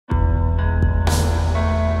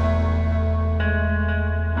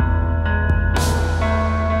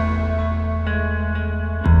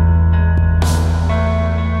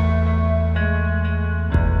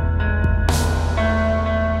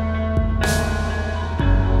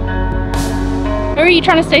are you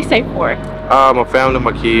trying to stay safe for? My family,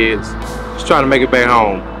 my kids. Just trying to make it back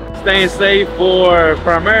home. Staying safe for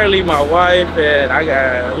primarily my wife, and I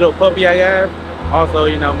got a little puppy I got. Also,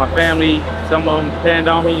 you know, my family, some of them depend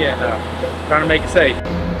on me, and trying to make it safe.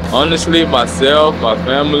 Honestly, myself, my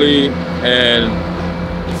family, and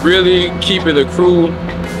really keeping the crew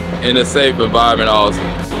in a safe environment also.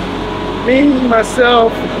 Me,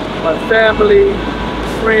 myself, my family,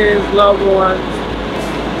 friends, loved ones.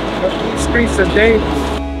 These streets are dangerous.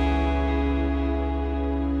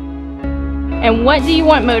 And what do you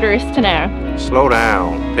want motorists to know? Slow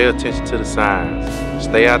down. Pay attention to the signs.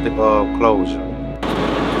 Stay out the closure.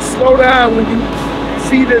 Slow down when you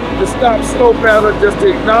see the stop slow pattern, just to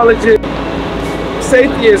acknowledge it.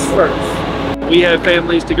 Safety is first. We have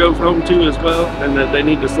families to go home to as well, and that they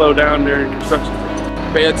need to slow down their construction.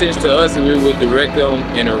 Pay attention to us and we will direct them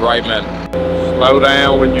in the right manner. Slow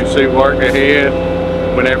down when you see work ahead,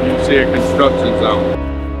 whenever you see a construction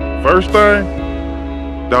zone. First thing,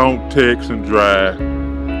 don't text and drive.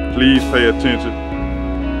 Please pay attention.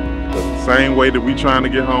 The same way that we trying to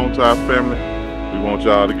get home to our family, we want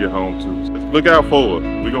y'all to get home too. Just look out for us.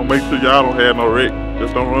 We're gonna make sure y'all don't have no wreck.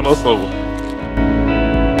 Just don't run us over.